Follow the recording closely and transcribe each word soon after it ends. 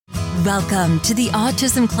Welcome to the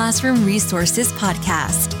Autism Classroom Resources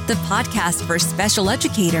Podcast, the podcast for special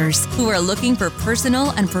educators who are looking for personal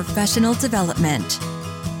and professional development.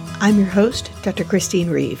 I'm your host, Dr. Christine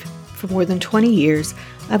Reeve. For more than 20 years,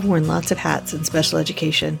 I've worn lots of hats in special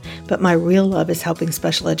education, but my real love is helping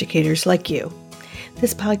special educators like you.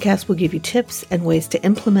 This podcast will give you tips and ways to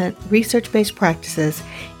implement research-based practices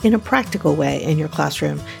in a practical way in your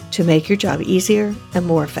classroom to make your job easier and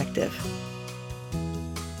more effective.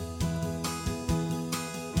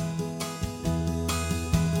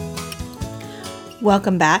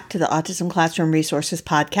 Welcome back to the Autism Classroom Resources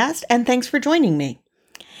Podcast, and thanks for joining me.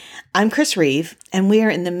 I'm Chris Reeve, and we are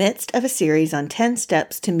in the midst of a series on 10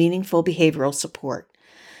 steps to meaningful behavioral support.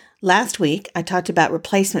 Last week, I talked about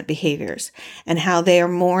replacement behaviors and how they are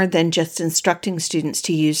more than just instructing students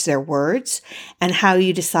to use their words and how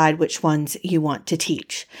you decide which ones you want to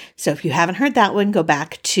teach. So if you haven't heard that one, go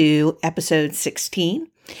back to episode 16.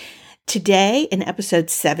 Today, in episode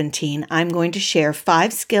 17, I'm going to share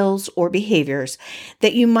 5 skills or behaviors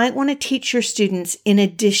that you might want to teach your students in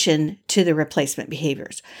addition to the replacement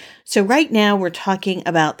behaviors. So right now, we're talking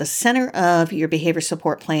about the center of your behavior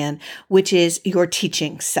support plan, which is your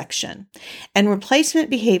teaching section. And replacement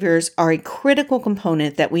behaviors are a critical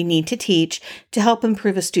component that we need to teach to help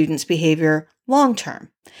improve a student's behavior long term.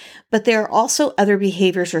 But there are also other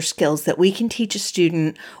behaviors or skills that we can teach a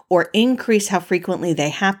student or increase how frequently they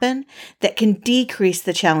happen that can decrease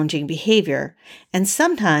the challenging behavior, and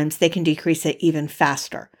sometimes they can decrease it even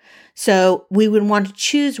faster. So we would want to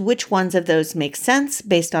choose which ones of those make sense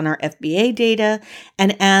based on our FBA data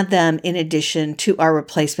and add them in addition to our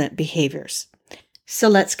replacement behaviors. So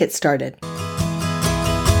let's get started.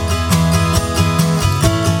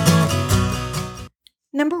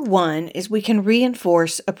 Number 1 is we can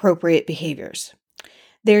reinforce appropriate behaviors.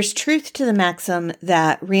 There's truth to the maxim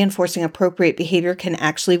that reinforcing appropriate behavior can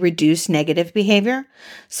actually reduce negative behavior.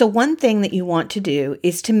 So one thing that you want to do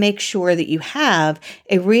is to make sure that you have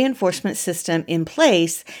a reinforcement system in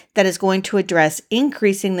place that is going to address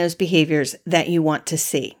increasing those behaviors that you want to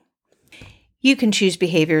see. You can choose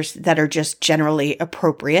behaviors that are just generally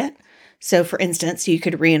appropriate. So for instance, you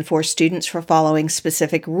could reinforce students for following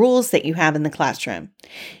specific rules that you have in the classroom.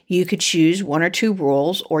 You could choose 1 or 2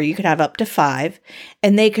 rules, or you could have up to 5,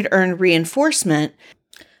 and they could earn reinforcement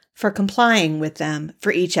for complying with them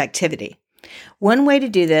for each activity. One way to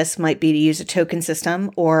do this might be to use a token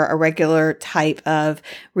system or a regular type of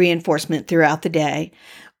reinforcement throughout the day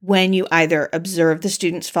when you either observe the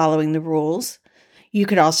students following the rules. You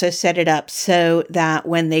could also set it up so that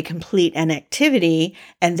when they complete an activity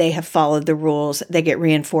and they have followed the rules, they get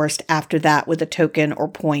reinforced after that with a token or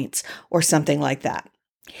points or something like that.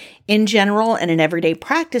 In general and in everyday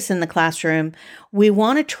practice in the classroom, we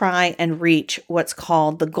want to try and reach what's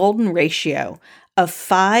called the golden ratio of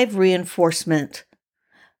 5 reinforcement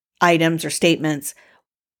items or statements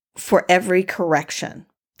for every correction.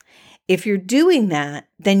 If you're doing that,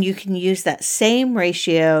 then you can use that same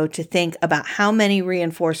ratio to think about how many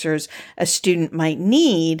reinforcers a student might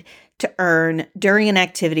need to earn during an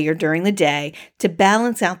activity or during the day to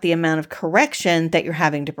balance out the amount of correction that you're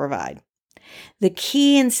having to provide. The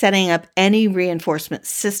key in setting up any reinforcement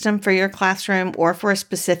system for your classroom or for a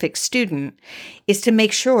specific student is to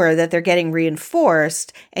make sure that they're getting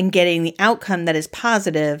reinforced and getting the outcome that is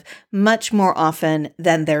positive much more often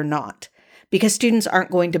than they're not. Because students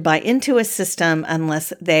aren't going to buy into a system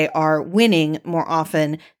unless they are winning more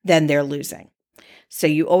often than they're losing. So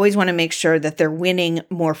you always want to make sure that they're winning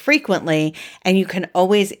more frequently, and you can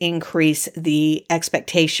always increase the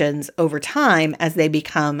expectations over time as they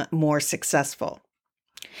become more successful.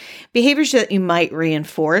 Behaviors that you might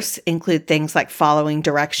reinforce include things like following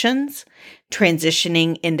directions,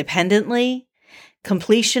 transitioning independently,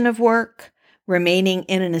 completion of work, remaining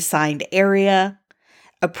in an assigned area,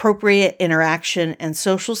 appropriate interaction and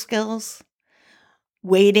social skills,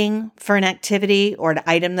 waiting for an activity or an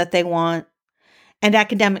item that they want, and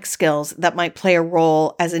academic skills that might play a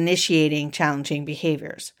role as initiating challenging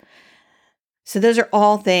behaviors. So those are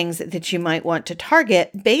all things that you might want to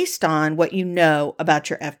target based on what you know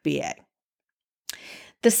about your FBA.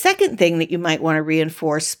 The second thing that you might want to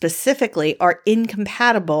reinforce specifically are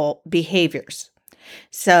incompatible behaviors.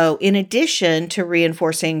 So in addition to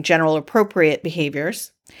reinforcing general appropriate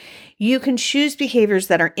behaviors, you can choose behaviors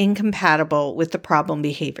that are incompatible with the problem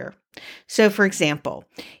behavior. So for example,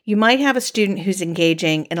 you might have a student who's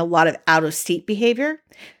engaging in a lot of out-of-seat behavior.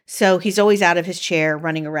 So he's always out of his chair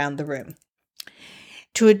running around the room.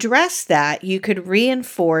 To address that, you could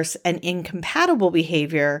reinforce an incompatible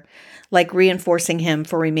behavior, like reinforcing him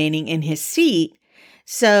for remaining in his seat.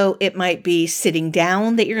 So it might be sitting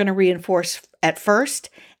down that you're going to reinforce at first,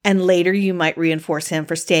 And later you might reinforce him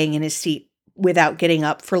for staying in his seat without getting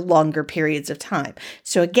up for longer periods of time.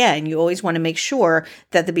 So again, you always want to make sure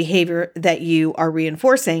that the behavior that you are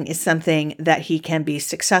reinforcing is something that he can be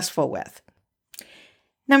successful with.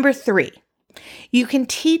 Number 3, you can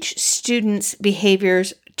teach students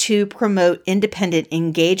behaviors to promote independent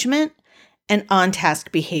engagement and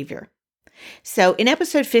on-task behavior. So in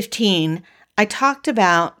episode 15, I talked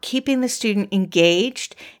about keeping the student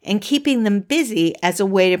engaged and keeping them busy as a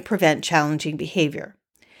way to prevent challenging behavior.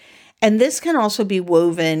 And this can also be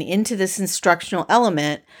woven into this instructional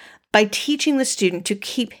element by teaching the student to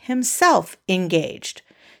keep himself engaged.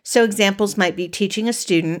 So examples might be teaching a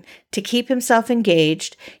student to keep himself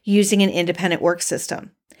engaged using an independent work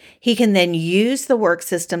system. He can then use the work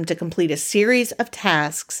system to complete a series of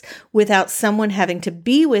tasks without someone having to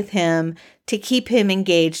be with him to keep him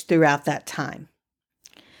engaged throughout that time.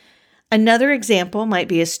 Another example might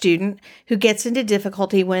be a student who gets into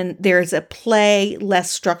difficulty when there is a play,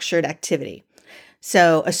 less structured activity.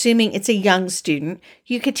 So, assuming it's a young student,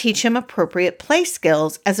 you could teach him appropriate play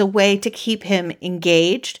skills as a way to keep him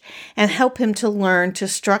engaged and help him to learn to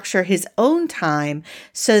structure his own time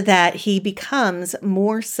so that he becomes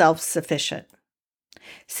more self-sufficient.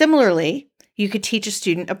 Similarly, you could teach a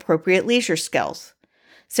student appropriate leisure skills.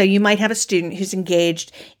 So you might have a student who's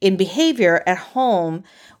engaged in behavior at home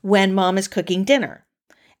when mom is cooking dinner.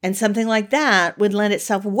 And something like that would lend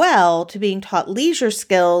itself well to being taught leisure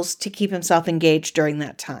skills to keep himself engaged during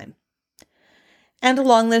that time. And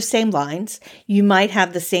along those same lines, you might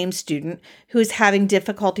have the same student who is having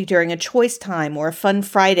difficulty during a choice time or a fun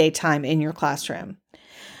Friday time in your classroom.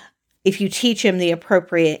 If you teach him the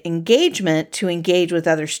appropriate engagement to engage with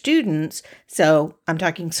other students, so I'm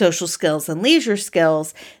talking social skills and leisure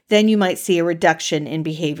skills, then you might see a reduction in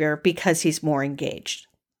behavior because he's more engaged.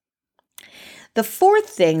 The fourth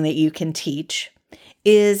thing that you can teach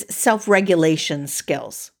is self-regulation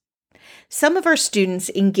skills. Some of our students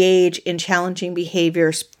engage in challenging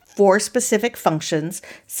behaviors for specific functions,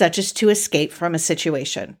 such as to escape from a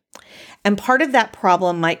situation. And part of that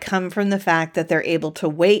problem might come from the fact that they're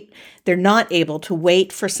not able to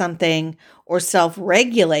wait for something or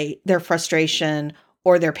self-regulate their frustration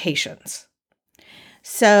or their patience.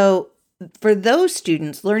 So for those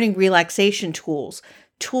students, learning relaxation tools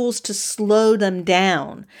to slow them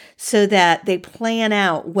down so that they plan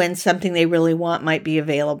out when something they really want might be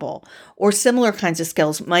available, or similar kinds of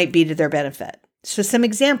skills might be to their benefit. So some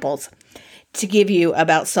examples to give you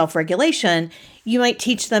about self-regulation, you might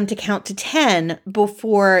teach them to count to 10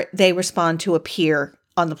 before they respond to a peer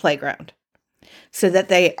on the playground so that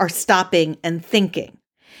they are stopping and thinking.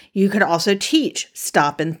 You could also teach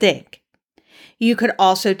stop and think. You could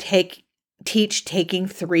also teach taking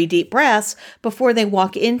 3 deep breaths before they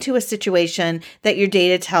walk into a situation that your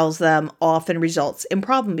data tells them often results in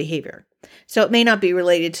problem behavior. So it may not be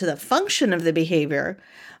related to the function of the behavior,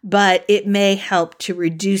 but it may help to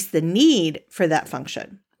reduce the need for that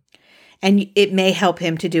function. And it may help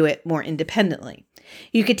him to do it more independently.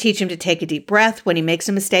 You could teach him to take a deep breath when he makes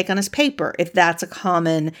a mistake on his paper, if that's a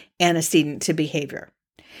common antecedent to behavior.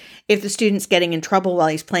 If the student's getting in trouble while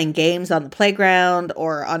he's playing games on the playground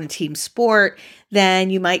or on a team sport, then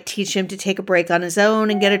you might teach him to take a break on his own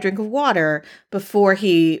and get a drink of water before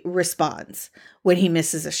he responds when he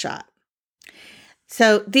misses a shot.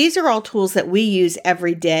 So these are all tools that we use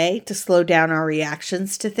every day to slow down our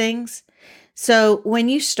reactions to things. So when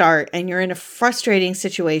you start and you're in a frustrating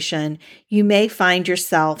situation, you may find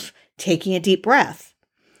yourself taking a deep breath,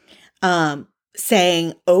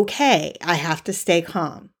 saying, okay, I have to stay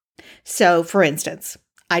calm. So for instance,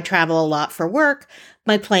 I travel a lot for work.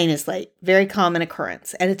 My plane is late, very common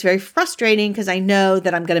occurrence. And it's very frustrating because I know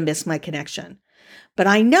that I'm going to miss my connection. But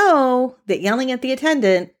I know that yelling at the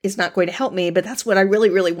attendant is not going to help me, but that's what I really,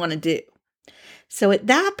 really want to do. So at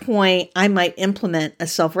that point, I might implement a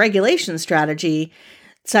self-regulation strategy,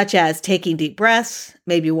 such as taking deep breaths,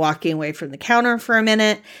 maybe walking away from the counter for a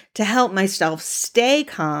minute to help myself stay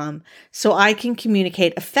calm so I can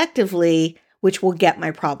communicate effectively, which will get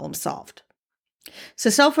my problem solved. So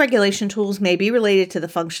self-regulation tools may be related to the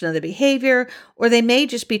function of the behavior, or they may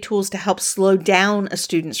just be tools to help slow down a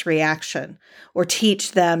student's reaction or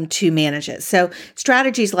teach them to manage it. So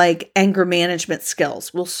strategies like anger management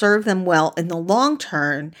skills will serve them well in the long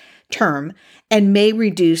term and may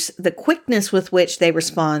reduce the quickness with which they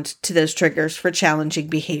respond to those triggers for challenging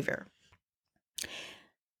behavior.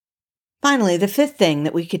 Finally, the fifth thing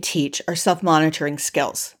that we could teach are self-monitoring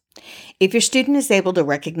skills. If your student is able to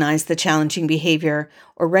recognize the challenging behavior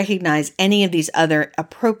or recognize any of these other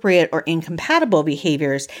appropriate or incompatible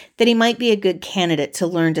behaviors, then he might be a good candidate to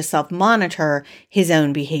learn to self-monitor his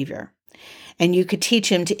own behavior. And you could teach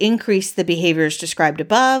him to increase the behaviors described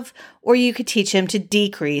above, or you could teach him to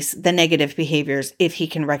decrease the negative behaviors if he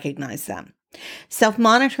can recognize them.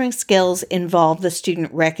 Self-monitoring skills involve the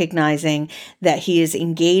student recognizing that he is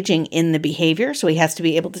engaging in the behavior, so he has to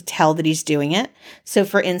be able to tell that he's doing it. So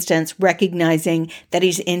for instance, recognizing that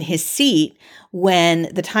he's in his seat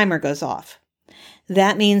when the timer goes off.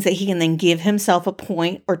 That means that he can then give himself a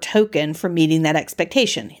point or token for meeting that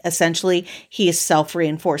expectation. Essentially, he is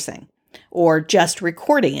self-reinforcing, or just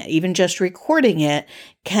recording it. Even just recording it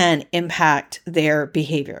can impact their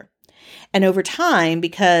behavior. And over time,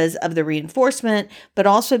 because of the reinforcement, but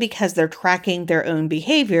also because they're tracking their own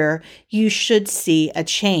behavior, you should see a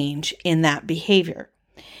change in that behavior.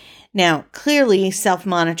 Now, clearly,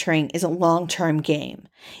 self-monitoring is a long-term game.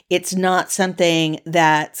 It's not something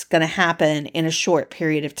that's going to happen in a short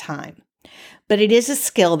period of time. But it is a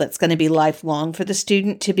skill that's going to be lifelong for the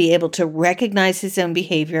student to be able to recognize his own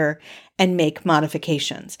behavior and make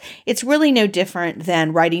modifications. It's really no different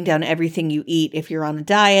than writing down everything you eat if you're on a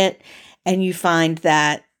diet, and you find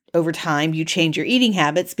that over time you change your eating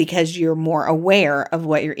habits because you're more aware of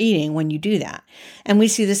what you're eating when you do that. And we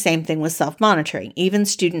see the same thing with self-monitoring. Even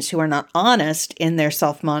students who are not honest in their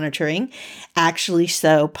self-monitoring actually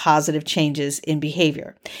show positive changes in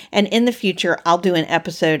behavior. And in the future, I'll do an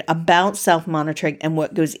episode about self-monitoring and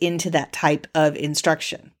what goes into that type of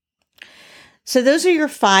instruction. So those are your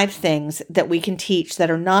 5 things that we can teach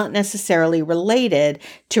that are not necessarily related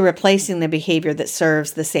to replacing the behavior that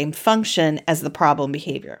serves the same function as the problem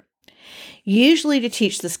behavior. Usually to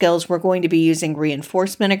teach the skills, we're going to be using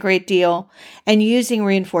reinforcement a great deal. And using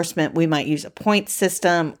reinforcement, we might use a point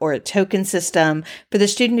system or a token system for the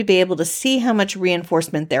student to be able to see how much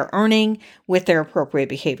reinforcement they're earning with their appropriate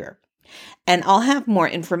behavior. And I'll have more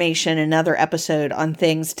information in another episode on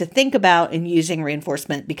things to think about in using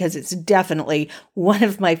reinforcement, because it's definitely one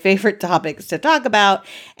of my favorite topics to talk about.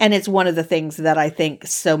 And it's one of the things that I think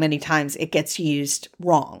so many times it gets used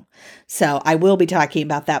wrong. So I will be talking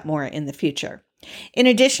about that more in the future. In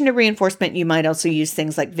addition to reinforcement, you might also use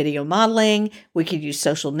things like video modeling. We could use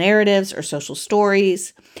social narratives or social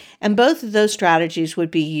stories. And both of those strategies would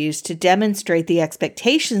be used to demonstrate the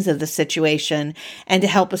expectations of the situation and to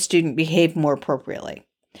help a student behave more appropriately.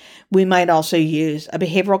 We might also use a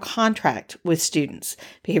behavioral contract with students.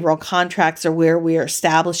 Behavioral contracts are where we are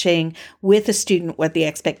establishing with a student what the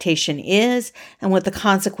expectation is and what the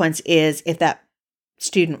consequence is if that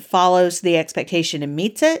student follows the expectation and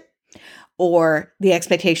meets it, or the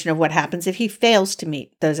expectation of what happens if he fails to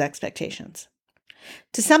meet those expectations.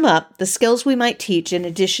 To sum up, the skills we might teach in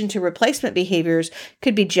addition to replacement behaviors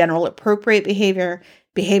could be general appropriate behavior,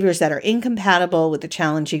 behaviors that are incompatible with the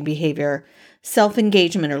challenging behavior,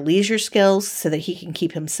 self-engagement or leisure skills so that he can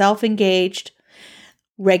keep himself engaged,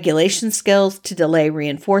 regulation skills to delay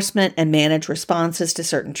reinforcement and manage responses to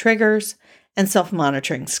certain triggers, and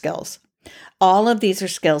self-monitoring skills. All of these are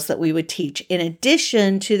skills that we would teach in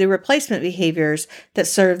addition to the replacement behaviors that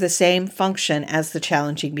serve the same function as the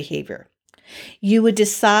challenging behavior. You would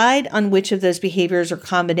decide on which of those behaviors or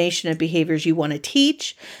combination of behaviors you want to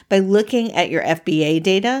teach by looking at your FBA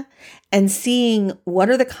data and seeing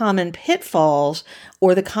what are the common pitfalls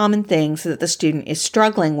or the common things that the student is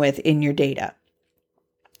struggling with in your data.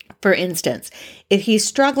 For instance, if he's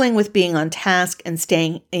struggling with being on task and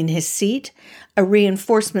staying in his seat, a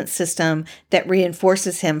reinforcement system that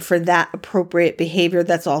reinforces him for that appropriate behavior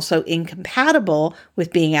that's also incompatible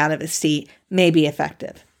with being out of his seat may be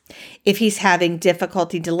effective. If he's having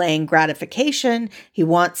difficulty delaying gratification, he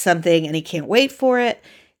wants something and he can't wait for it,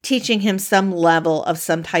 teaching him some level of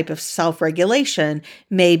some type of self-regulation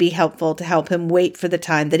may be helpful to help him wait for the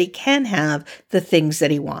time that he can have the things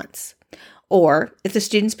that he wants. Or if the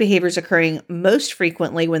student's behavior is occurring most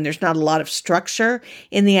frequently when there's not a lot of structure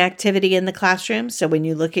in the activity in the classroom, so when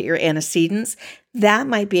you look at your antecedents, that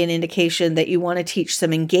might be an indication that you want to teach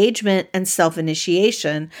some engagement and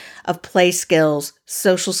self-initiation of play skills,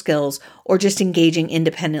 social skills, or just engaging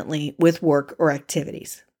independently with work or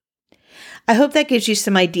activities. I hope that gives you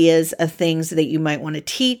some ideas of things that you might want to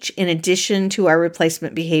teach in addition to our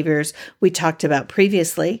replacement behaviors we talked about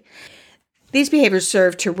previously. These behaviors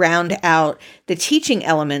serve to round out the teaching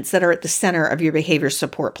elements that are at the center of your behavior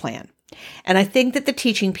support plan. And I think that the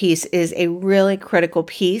teaching piece is a really critical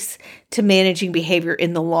piece to managing behavior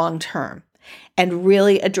in the long term and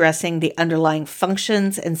really addressing the underlying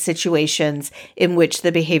functions and situations in which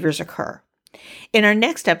the behaviors occur. In our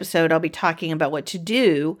next episode, I'll be talking about what to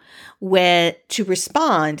do to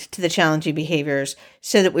respond to the challenging behaviors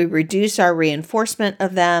so that we reduce our reinforcement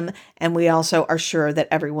of them and we also are sure that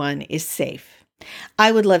everyone is safe.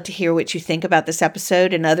 I would love to hear what you think about this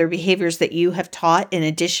episode and other behaviors that you have taught in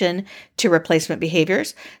addition to replacement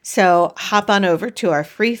behaviors. So hop on over to our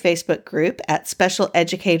free Facebook group at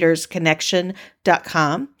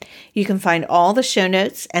specialeducatorsconnection.com. You can find all the show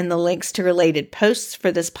notes and the links to related posts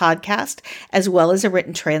for this podcast, as well as a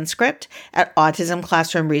written transcript at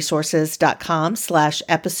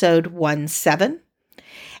autismclassroomresources.com/episode 17.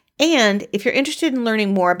 And if you're interested in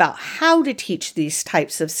learning more about how to teach these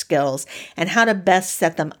types of skills and how to best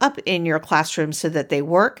set them up in your classroom so that they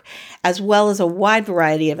work, as well as a wide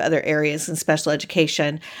variety of other areas in special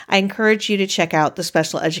education, I encourage you to check out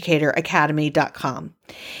thespecialeducatoracademy.com.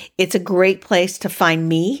 It's a great place to find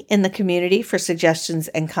me in the community for suggestions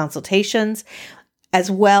and consultations, as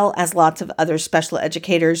well as lots of other special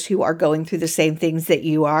educators who are going through the same things that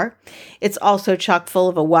you are. It's also chock full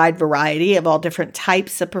of a wide variety of all different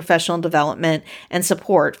types of professional development and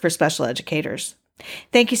support for special educators.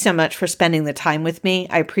 Thank you so much for spending the time with me.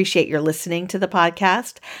 I appreciate your listening to the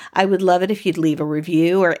podcast. I would love it if you'd leave a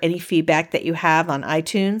review or any feedback that you have on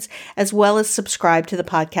iTunes, as well as subscribe to the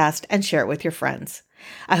podcast and share it with your friends.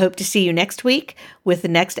 I hope to see you next week with the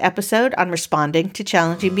next episode on responding to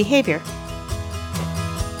challenging behavior.